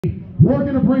we're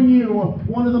going to bring you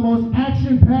one of the most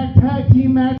action-packed tag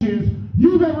team matches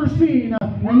you've ever seen,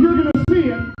 and you're going to see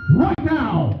it right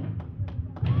now.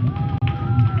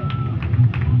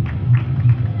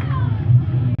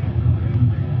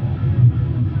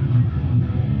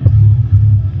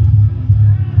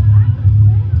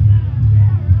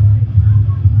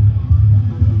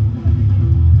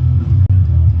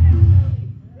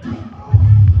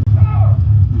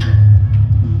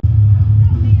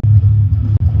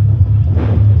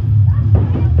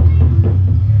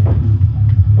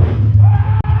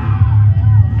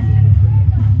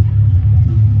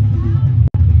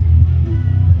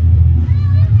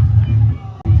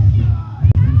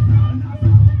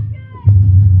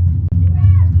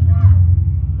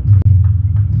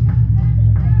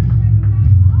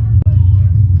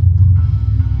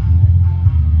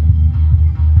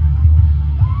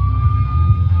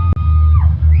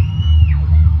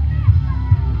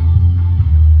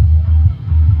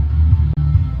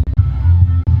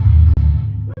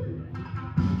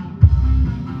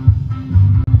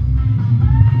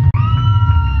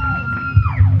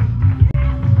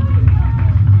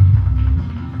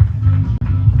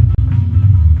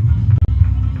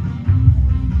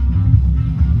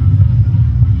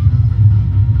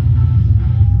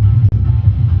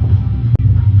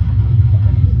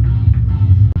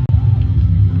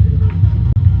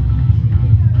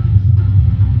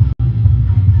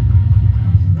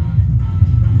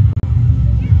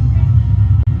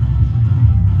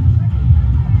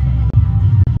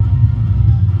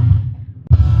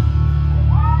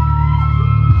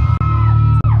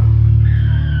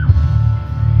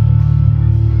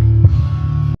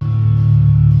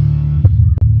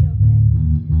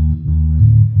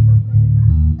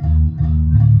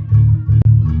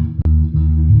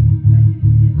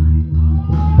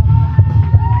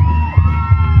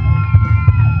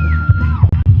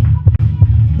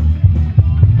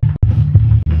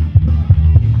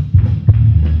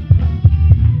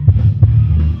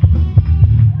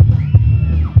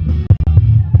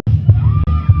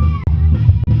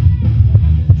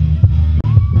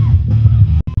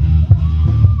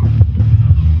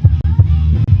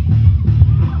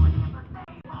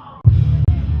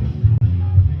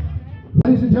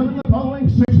 Ladies and gentlemen, the following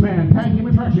six-man tag team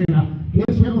attraction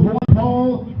is scheduled for one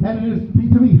fall, and it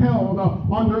is to be held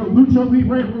under Lucha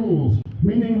Libre rules,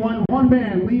 meaning when one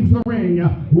man leaves the ring,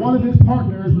 one of his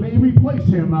partners may replace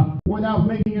him without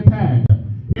making a tag.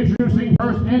 Introducing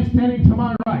first and standing to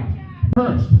my right.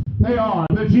 First, they are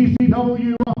the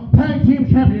GCW Tag Team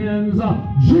Champions,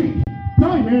 Jake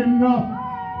Diamond,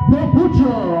 the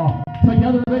Butcher.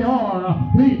 Together they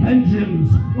are the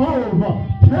Engines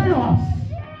of Chaos.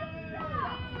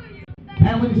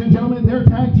 And ladies and gentlemen, their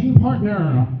tag team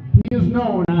partner, he is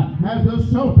known as the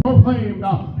self-proclaimed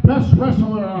best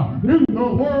wrestler in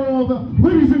the world.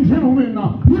 Ladies and gentlemen,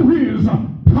 here is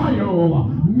Kyle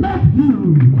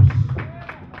Matthews.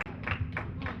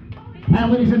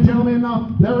 And ladies and gentlemen,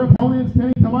 their opponents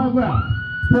standing to my left.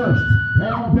 First, they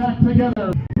are back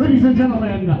together. Ladies and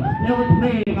gentlemen, Eric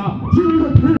Mayne, Jimmy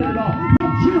the Kid, the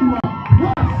Gym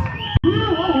Class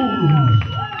Heroes.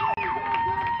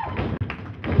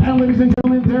 And ladies and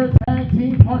gentlemen, their tag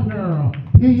team partner,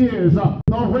 he is the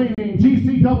reigning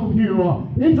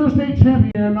GCW Interstate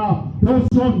Champion, the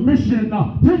Submission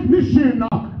Technician,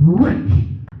 Rick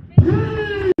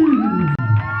King.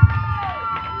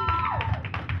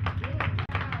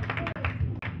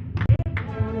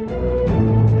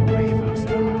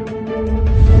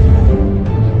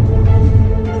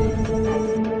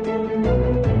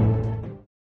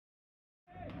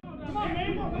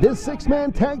 This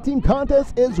six-man tag team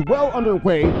contest is well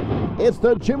underway. It's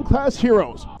the Gym Class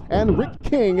Heroes and Rick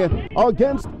King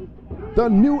against the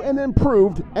new and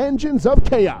improved Engines of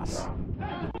Chaos.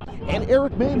 And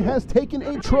Eric Mayne has taken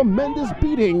a tremendous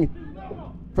beating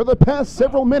for the past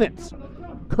several minutes,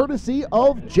 courtesy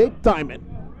of Jake Diamond.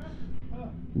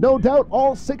 No doubt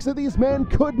all six of these men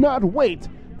could not wait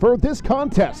for this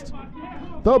contest.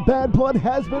 The bad blood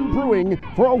has been brewing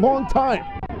for a long time,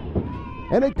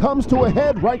 and it comes to a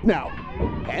head right now.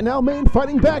 And now Mayne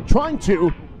fighting back, trying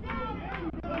to.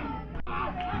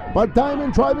 But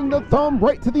Diamond driving the thumb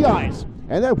right to the eyes.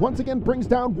 And that once again brings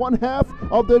down one half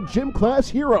of the Gym Class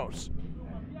Heroes.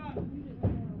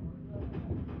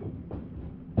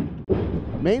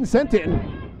 Mayne sent in.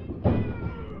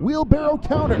 Wheelbarrow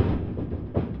counter.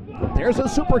 There's a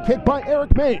super kick by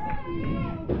Eric Mayne.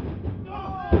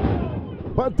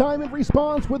 But Diamond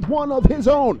responds with one of his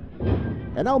own.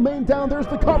 And now Mayne down, there's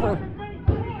the cover.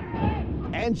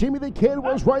 And Jimmy the Kid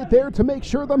was right there to make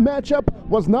sure the matchup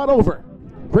was not over.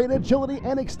 Great agility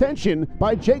and extension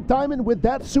by Jake Diamond with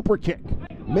that super kick.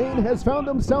 Mayne has found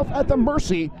himself at the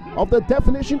mercy of the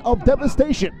definition of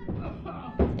devastation,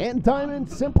 and Diamond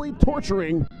simply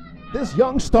torturing this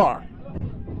young star.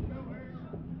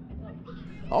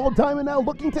 All Diamond now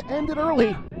looking to end it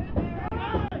early.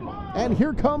 And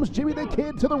here comes Jimmy the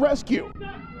Kid to the rescue.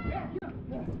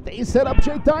 They set up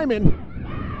Jake Diamond.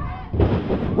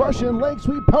 Russian leg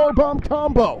sweep powerbomb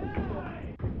combo.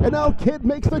 And now Kid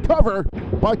makes the cover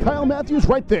by Kyle Matthews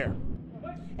right there.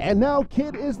 And now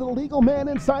Kid is the legal man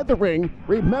inside the ring.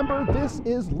 Remember, this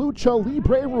is Lucha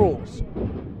Libre rules.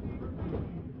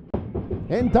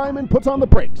 And Diamond puts on the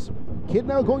brakes. Kid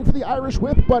now going for the Irish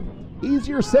whip, but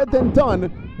easier said than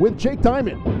done with Jake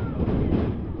Diamond.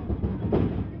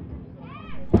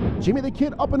 Jimmy the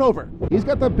Kid up and over. He's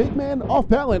got the big man off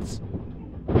balance.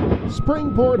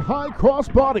 Springboard high cross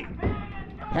body.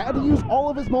 Had to use all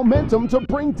of his momentum to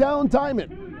bring down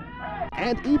Diamond.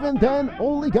 And even then,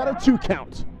 only got a 2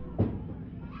 count.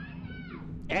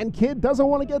 And Kid doesn't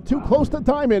want to get too close to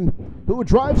Diamond, who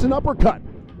drives an uppercut.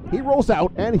 He rolls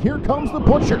out, and here comes the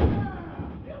Butcher.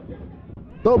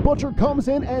 The Butcher comes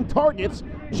in and targets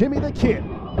Jimmy the Kid,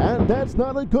 and that's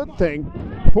not a good thing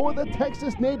for the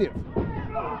Texas native.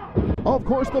 Of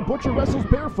course, the Butcher wrestles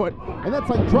barefoot, and that's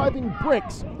like driving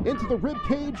bricks into the rib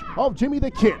cage of Jimmy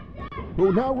the Kid,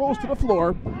 who now rolls to the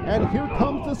floor, and here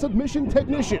comes the submission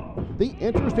technician, the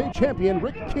interstate champion,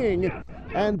 Rick King,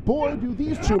 and boy, do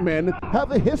these two men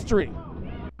have a history.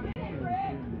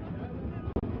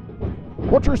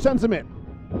 Butcher sends him in.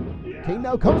 King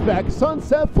now comes back,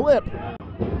 sunset flip.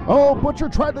 Oh, Butcher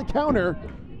tried to counter,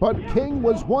 but King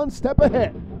was 1 step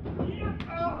ahead.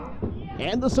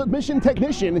 And the submission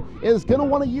technician is going to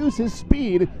want to use his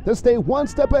speed to stay 1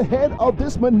 step ahead of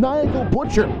this maniacal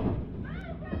Butcher.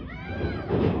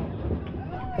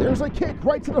 There's a kick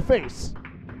right to the face.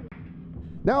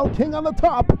 Now King on the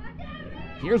top.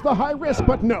 Here's the high risk,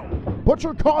 but no.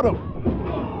 Butcher caught him.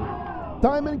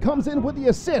 Diamond comes in with the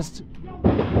assist.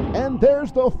 And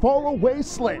there's the fall away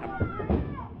slam.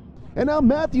 And now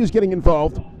Matthews getting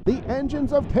involved. The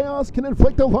Engines of Chaos can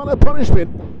inflict a lot of punishment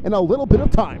in a little bit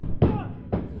of time.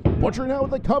 Butcher now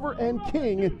with the cover, and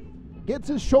King gets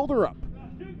his shoulder up.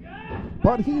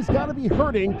 But he's got to be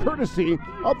hurting courtesy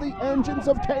of the Engines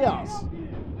of Chaos.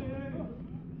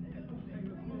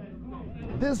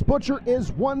 This Butcher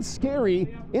is one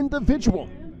scary individual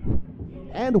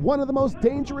and one of the most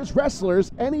dangerous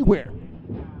wrestlers anywhere.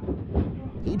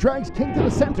 He drags King to the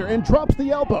center and drops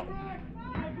the elbow.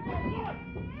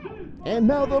 And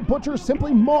now the Butcher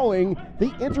simply mauling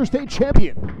the interstate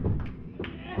champion.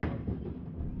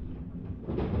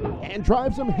 And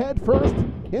drives him head first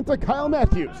into Kyle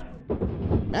Matthews.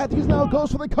 Matthews now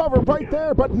goes for the cover right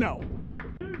there, but no.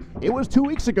 It was 2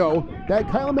 weeks ago that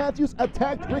Kyle Matthews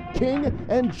attacked Rick King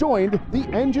and joined the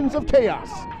Engines of Chaos.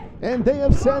 And they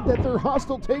have said that their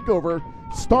hostile takeover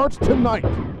starts tonight.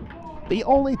 The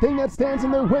only thing that stands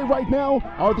in their way right now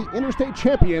are the interstate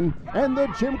champion and the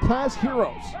gym class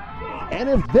heroes. And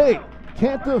if they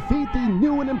can't defeat the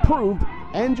new and improved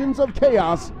Engines of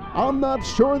Chaos, I'm not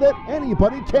sure that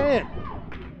anybody can.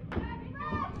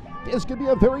 This could be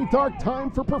a very dark time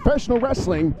for professional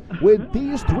wrestling with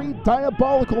these 3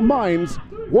 diabolical minds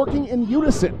working in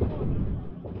unison.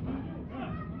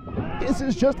 This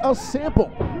is just a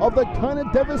sample of the kind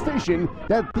of devastation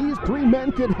that these 3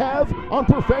 men could have on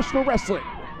professional wrestling.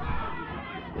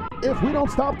 If we don't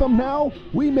stop them now,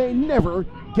 we may never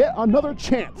get another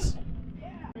chance.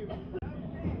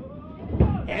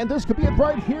 And this could be it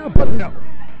right here, but no.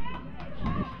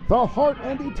 The heart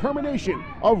and determination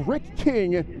of Rick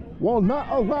King will not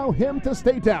allow him to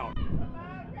stay down.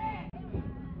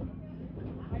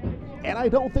 And I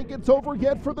don't think it's over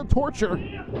yet for the torture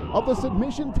of the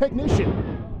submission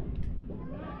technician.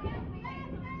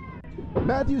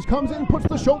 Matthews comes in, puts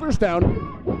the shoulders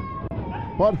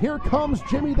down. But here comes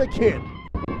Jimmy the Kid,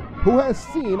 who has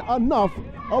seen enough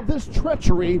of this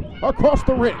treachery across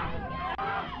the ring.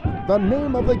 The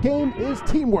name of the game is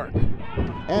teamwork,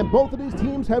 and both of these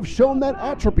teams have shown that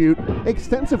attribute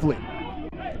extensively.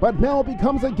 But now it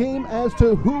becomes a game as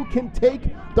to who can take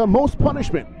the most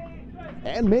punishment,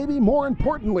 and maybe more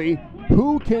importantly,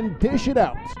 who can dish it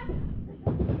out.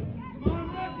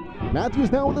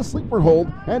 Matthews now with a sleeper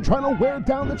hold and trying to wear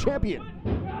down the champion.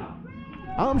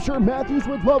 I'm sure Matthews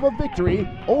would love a victory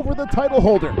over the title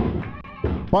holder,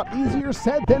 but easier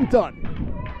said than done.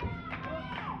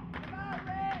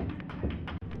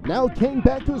 Now King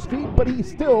back to his feet, but he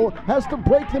still has to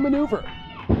break the maneuver.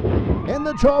 And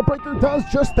the jawbreaker does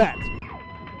just that.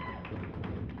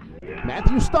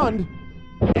 Matthews stunned,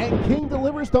 and King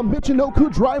delivers the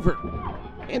Michinoku driver.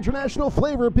 International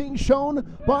flavor being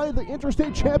shown by the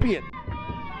interstate champion.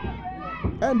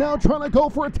 And now trying to go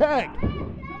for a tag.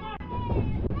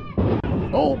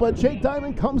 Oh, but Jake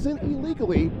Diamond comes in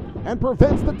illegally and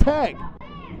prevents the tag.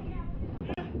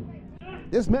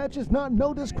 This match is not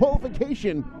no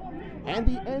disqualification, and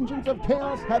the Engines of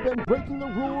Chaos have been breaking the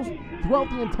rules throughout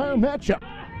the entire matchup.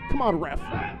 Come on, ref.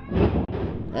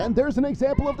 And there's an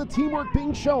example of the teamwork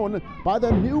being shown by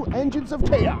the new Engines of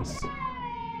Chaos,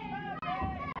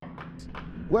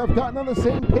 who have gotten on the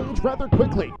same page rather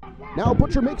quickly. Now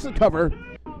Butcher makes a cover,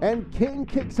 and King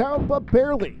kicks out, but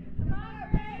barely.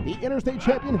 The Interstate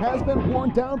Champion has been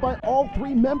worn down by all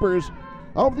three members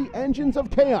of the Engines of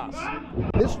Chaos.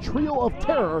 This trio of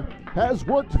terror has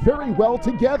worked very well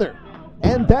together,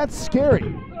 and that's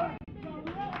scary.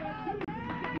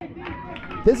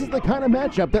 This is the kind of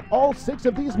matchup that all 6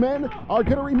 of these men are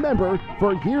going to remember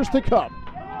for years to come.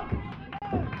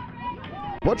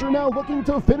 Butcher now looking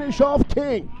to finish off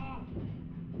King.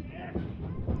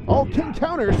 Oh, King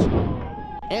counters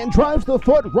and drives the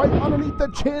foot right underneath the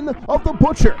chin of the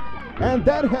Butcher, and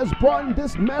that has brought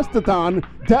this mastodon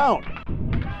down.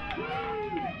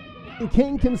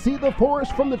 King can see the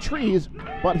forest from the trees,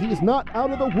 but he's not out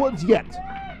of the woods yet.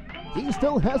 He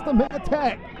still has to make a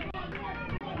tag,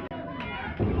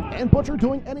 and Butcher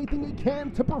doing anything he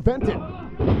can to prevent it.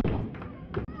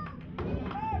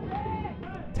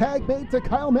 Tag made to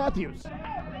Kyle Matthews,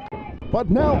 but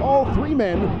now all 3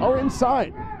 men are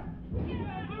inside.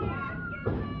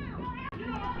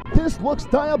 This looks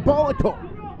diabolical.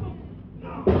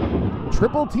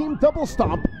 Triple team double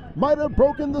stomp might have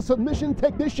broken the submission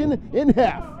technician in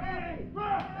half.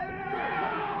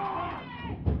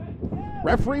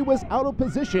 Referee was out of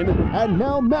position, and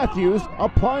now Matthews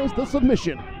applies the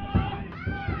submission.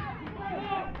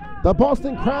 The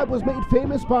Boston Crab was made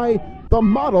famous by the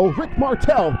model Rick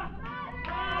Martel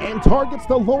and targets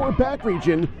the lower back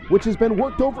region, which has been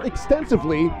worked over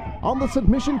extensively on the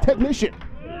submission technician.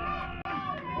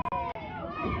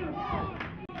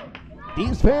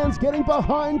 These fans getting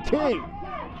behind King.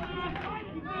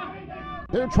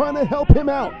 They're trying to help him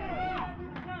out.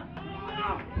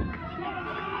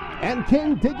 And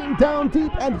King digging down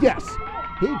deep, and yes,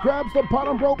 he grabs the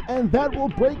bottom rope, and that will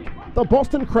break the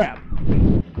Boston Crab.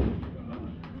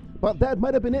 But that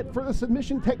might have been it for the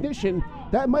submission technician.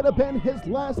 That might have been his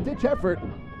last-ditch effort.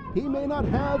 He may not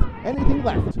have anything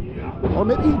left. Or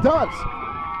maybe he does.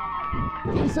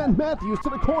 He sent Matthews to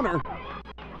the corner,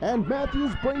 and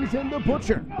Matthews brings in the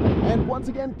Butcher. And once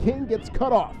again, King gets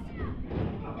cut off.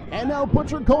 And now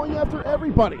Butcher going after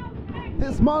everybody.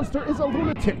 This monster is a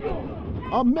lunatic,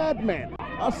 a madman,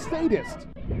 a sadist.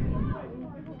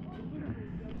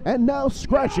 And now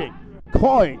scratching,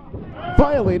 clawing,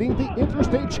 violating the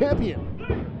Interstate Champion.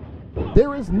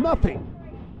 There is nothing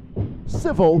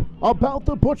civil about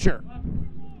the Butcher,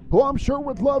 who I'm sure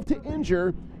would love to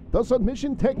injure the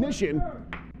submission technician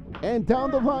and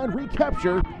down the line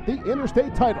recapture the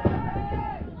Interstate title.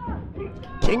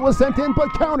 King was sent in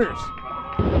but counters.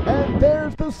 And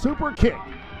there's the super kick.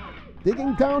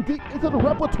 Digging down deep into the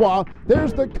repertoire,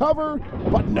 there's the cover,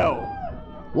 but no.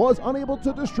 Was unable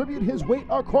to distribute his weight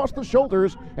across the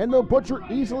shoulders, and the Butcher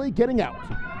easily getting out.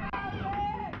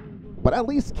 But at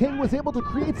least King was able to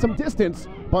create some distance,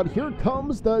 but here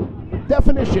comes the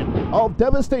definition of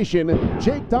devastation.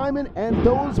 Jake Diamond, and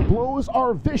those blows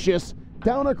are vicious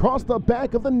down across the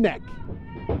back of the neck.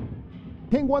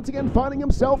 King once again finding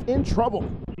himself in trouble.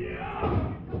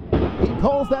 He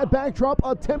calls that backdrop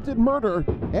attempted murder,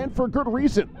 and for good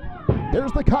reason.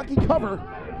 There's the cocky cover,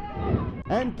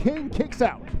 and King kicks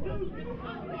out.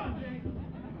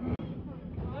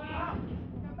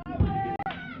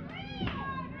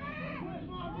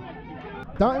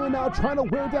 Diamond now trying to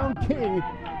wear down King,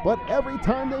 but every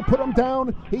time they put him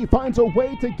down, he finds a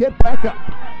way to get back up.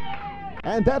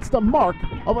 And that's the mark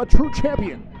of a true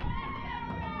champion.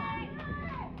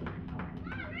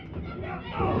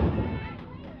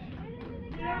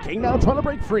 King now trying to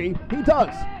break free. He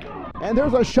does. And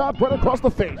there's a shot right across the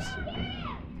face.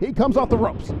 He comes off the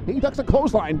ropes. He ducks a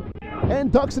clothesline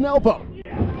and ducks an elbow.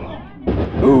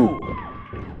 Ooh.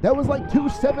 That was like 2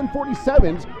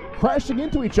 747s crashing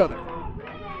into each other.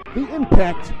 The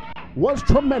impact was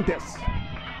tremendous.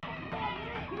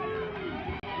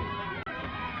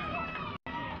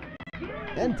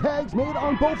 And tags made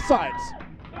on both sides.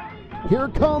 Here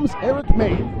comes Eric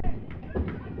Mayne.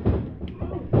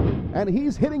 And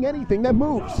he's hitting anything that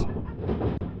moves.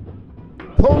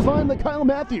 Clothesline to Kyle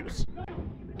Matthews.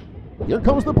 Here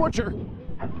comes the Butcher.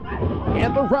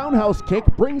 And the roundhouse kick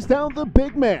brings down the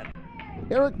big man.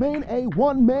 Eric Mayne, a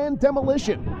one-man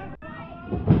demolition.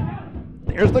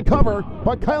 There's the cover,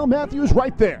 but Kyle Matthews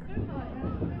right there.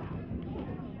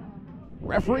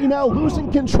 Referee now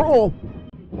losing control.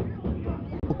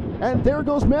 and there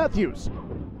goes Matthews.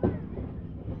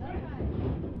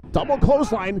 Double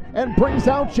clothesline and brings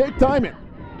out Jake Diamond.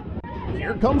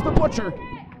 Here comes the Butcher,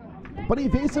 but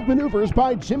evasive maneuvers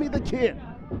by Jimmy the Kid.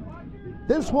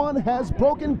 This one has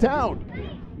broken down.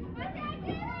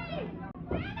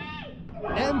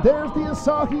 And there's the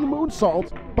Asahi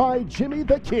moonsault by Jimmy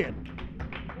the Kid.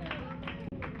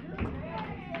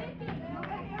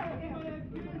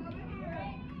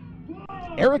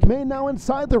 Eric Mayne now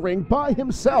inside the ring by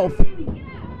himself,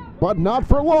 but not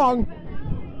for long.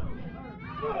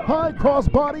 High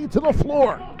crossbody to the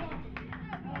floor.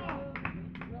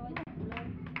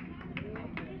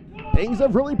 Things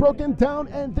have really broken down,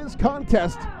 and this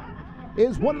contest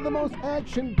is one of the most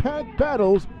action-packed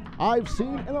battles I've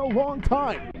seen in a long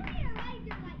time.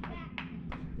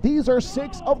 These are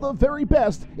 6 of the very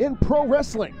best in pro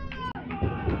wrestling.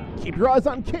 Keep your eyes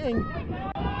on King.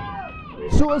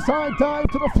 Suicide dive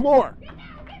to the floor,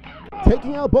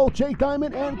 taking out both Jake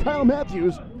Diamond and Kyle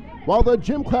Matthews, while the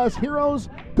Gym Class Heroes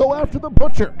go after the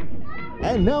Butcher.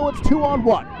 And now it's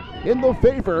 2-on-1 in the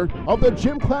favor of the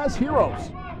Gym Class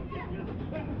Heroes.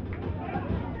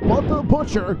 But the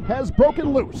Butcher has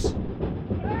broken loose.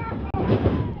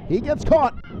 He gets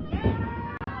caught.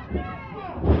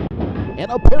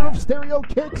 And a pair of stereo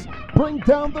kicks bring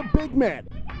down the big man.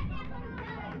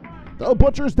 The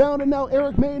Butcher's down, and now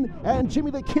Eric Mayne and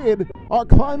Jimmy the Kid are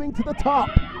climbing to the top.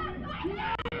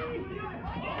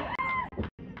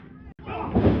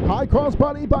 High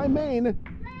crossbody by Mayne.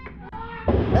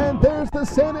 And there's the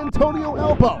San Antonio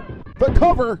elbow. The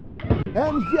cover.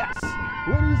 And yes,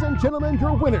 ladies and gentlemen,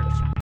 your winners